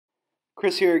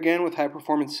Chris here again with High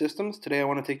Performance Systems. Today I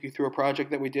want to take you through a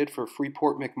project that we did for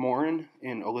Freeport McMoran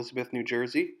in Elizabeth, New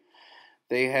Jersey.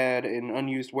 They had an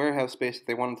unused warehouse space that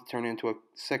they wanted to turn into a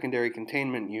secondary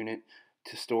containment unit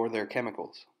to store their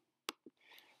chemicals.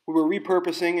 We were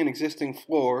repurposing an existing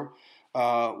floor,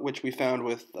 which we found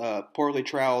with poorly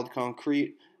troweled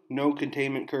concrete, no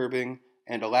containment curbing,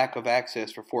 and a lack of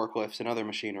access for forklifts and other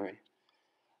machinery.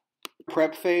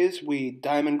 Prep phase, we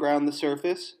diamond ground the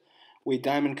surface. We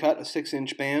diamond cut a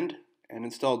 6-inch band and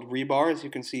installed rebar, as you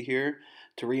can see here,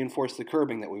 to reinforce the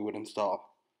curbing that we would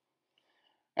install.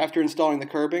 After installing the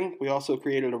curbing, we also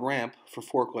created a ramp for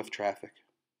forklift traffic.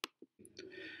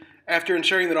 After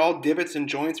ensuring that all divots and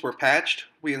joints were patched,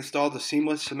 we installed a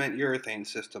seamless cement urethane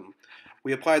system.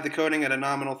 We applied the coating at a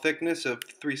nominal thickness of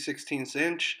 3/16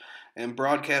 inch and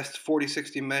broadcast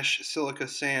 40/60 mesh silica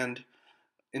sand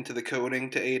into the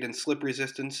coating to aid in slip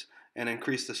resistance and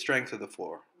increase the strength of the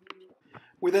floor.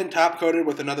 We then top coated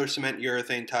with another cement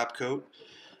urethane top coat.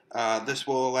 This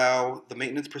will allow the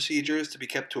maintenance procedures to be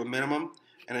kept to a minimum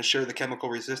and ensure the chemical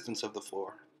resistance of the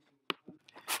floor.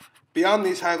 Beyond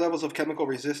these high levels of chemical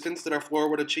resistance that our floor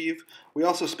would achieve, we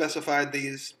also specified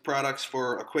these products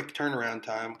for a quick turnaround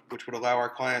time, which would allow our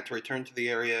client to return to the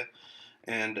area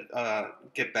and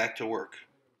get back to work.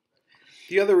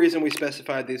 The other reason we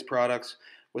specified these products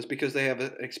was because they have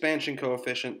an expansion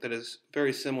coefficient that is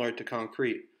very similar to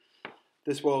concrete.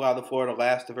 This will allow the floor to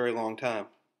last a very long time.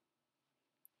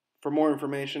 For more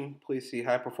information, please see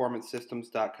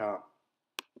highperformancesystems.com.